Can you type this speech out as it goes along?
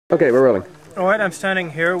Okay, we're rolling. Alright, I'm standing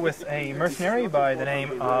here with a mercenary by the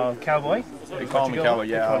name of Cowboy. They call me Cowboy,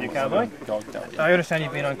 yeah. They call you Cowboy. I understand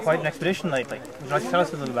you've been on quite an expedition lately. Would you like to tell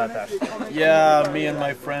us a little about that? Yeah, me and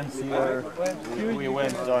my friends here, we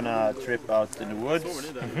went on a trip out in the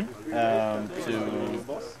woods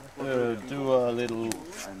to do a little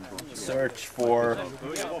search for,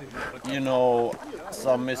 you know,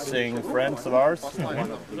 some missing friends of ours.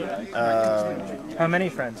 How many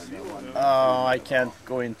friends? I can't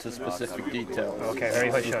go into specific details. Okay, very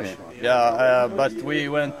hush-hush. Yeah, but we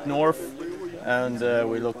went north and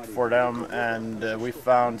we looked for them, and we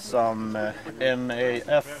found some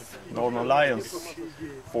NAF, Northern Alliance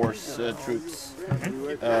Force troops,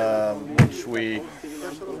 which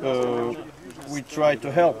we tried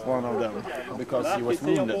to help one of them because he was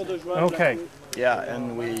wounded. Okay. Yeah,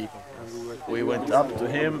 and we went up to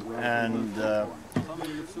him, and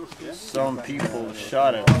some people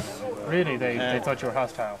shot at us. Really? They thought you were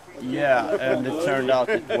hostile? Yeah, and it turned out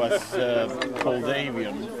it was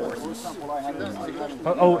Moldavian forces.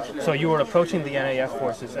 Oh, so you were approaching the NAF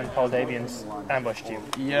forces and Moldavians ambushed you?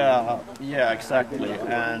 Yeah, exactly.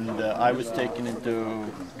 And I was taken into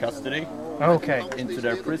custody. Okay. Into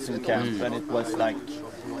their prison camp, and it was like,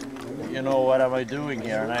 you know, what am I doing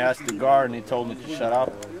here? And I asked the guard, and he told me to shut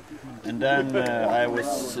up. And then I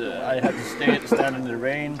had to stand in the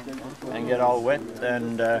rain and get all wet,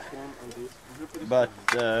 and but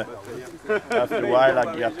after a while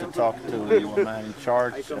I got to talk to the man in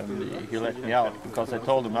charge, and he let me out because I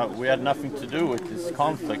told him we had nothing to do with this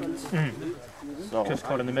conflict. So just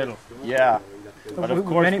caught in the middle. Yeah. But of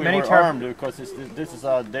course we were armed because this is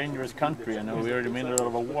a dangerous country, and we're in the middle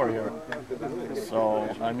of a war here. So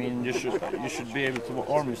I mean, you should be able to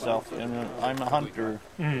arm yourself. And I'm a hunter.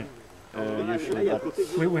 Usually,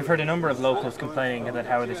 we've heard a number of locals complaining about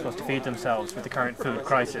how are they supposed to feed themselves with the current food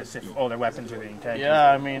crisis if all their weapons are being taken.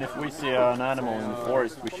 Yeah, I mean, if we see an animal in the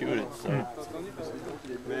forest, we shoot it. So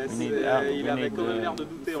we need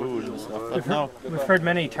food and stuff. We've heard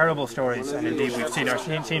many terrible stories, and indeed we've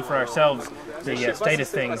seen for ourselves the state of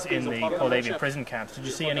things in the Moldavian prison camps. Did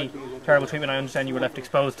you see any terrible treatment? I understand you were left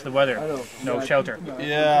exposed to the weather, no shelter.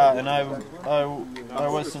 Yeah, and I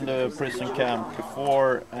was in the prison camp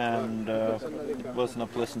before, and it wasn't a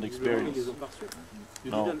pleasant experience.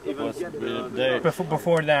 No, it wasn't really.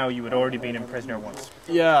 Before now, you had already been in prisoner once.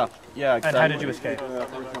 Yeah, exactly. And how did you escape?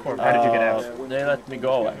 Or how did you get out? They let me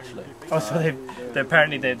go, actually. Oh, so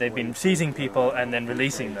apparently they've been seizing people and then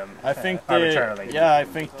releasing them. I think arbitrarily. Yeah, I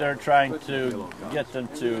think they're trying to get them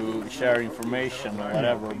to share information or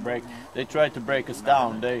whatever. They tried to break us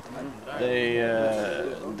down. They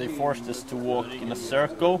forced us to walk in a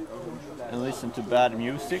circle and listen to bad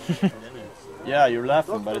music. Yeah, you're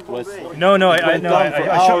laughing, but it was... No, I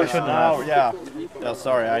shouldn't laugh. Yeah,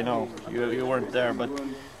 sorry, I know. You weren't there, but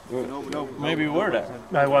maybe you were there.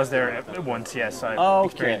 I was there once, yes. I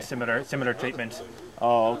experienced similar treatment.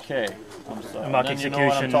 Oh, okay. I'm sorry. Mock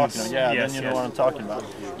executions. Then you know what I'm talking about.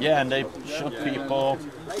 Yeah, and they shoot people.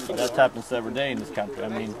 That happens every day in this country. I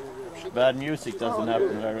mean, bad music doesn't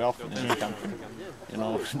happen very often in this country. You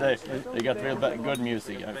know, they got real good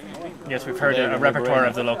music, I think. Yes, we've heard a repertoire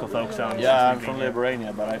of the local folk songs. Yeah, I'm from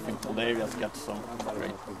Liberania, but I think Moldavia's got some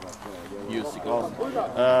great music also.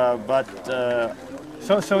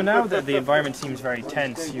 So now that the environment seems very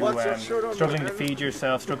tense, you struggling to feed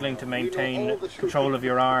yourself, struggling to maintain control of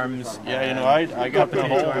your arms. Yeah, you know, I got no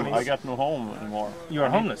home. I got no home anymore. You are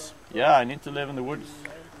homeless. Yeah, I need to live in the woods.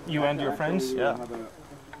 You and your friends? Yeah.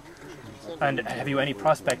 And have you any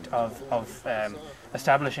prospect of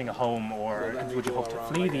establishing a home, or would you hope to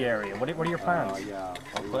flee the area? What are your plans?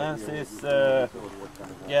 Our plans is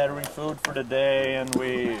gathering food for the day, and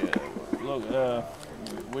we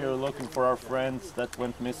were looking for our friends that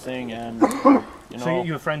went missing, and you know. So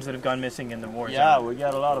you have friends that have gone missing in the war zone? Yeah, we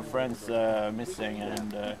got a lot of friends missing,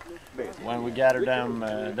 and when we gather them,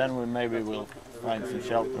 then maybe we'll find some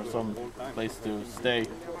shelter, some place to stay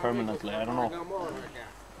permanently. I don't know.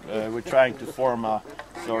 We're trying to form a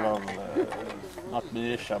sort of, not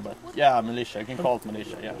militia, but yeah, militia. You can call it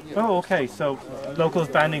militia, yeah. Oh, okay. So locals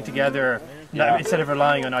banding together instead of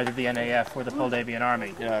relying on either the NAF or the Moldavian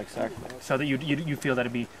army. Yeah, exactly. So that you feel that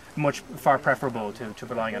it'd be far preferable to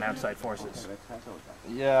relying on outside forces.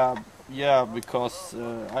 Yeah, because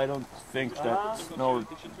I don't think that's no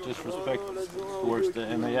disrespect towards the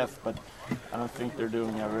NAF, but I don't think they're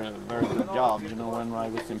doing a very good job. You know, when I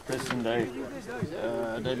was in prison, they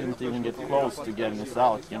didn't even get close to getting us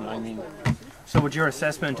out. You know, I mean. So would your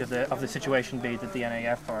assessment of the situation be that the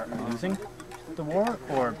NAF are losing the war,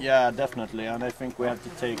 or? Yeah, definitely, and I think we have to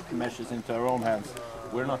take measures into our own hands.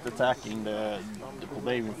 we're not attacking the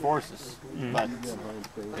Moldavian forces, but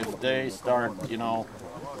if they start, you know,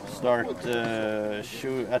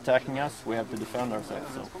 attacking us, we have to defend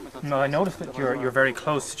ourselves. So. No, I noticed that you're very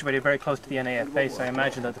close, situated very close to the NAF base. I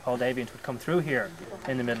imagine that the Moldavians would come through here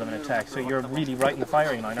in the middle of an attack. So you're really right in the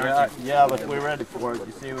firing line, aren't you? Yeah, but we're ready for it.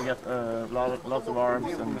 You see, we got lots of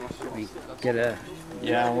arms and We get a we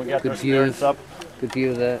got good our view. spirits up. Good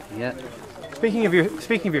view of that. Yeah. Speaking of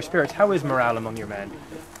your spirits, how is morale among your men?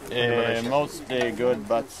 Mostly good,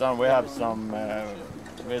 but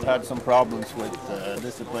we've had some problems with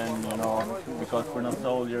discipline, you know, because we're not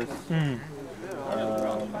soldiers.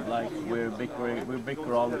 Like we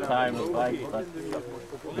bicker all the time and fight, but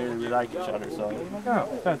we like each other. So.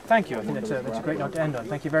 Oh, thank you. I think that's a great note to end on.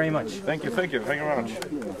 Thank you very much. Thank you very much.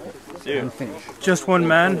 See you. Just one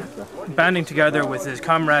man banding together with his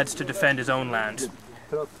comrades to defend his own land.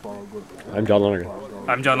 I'm John Lonergan.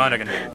 I'm John Lonergan.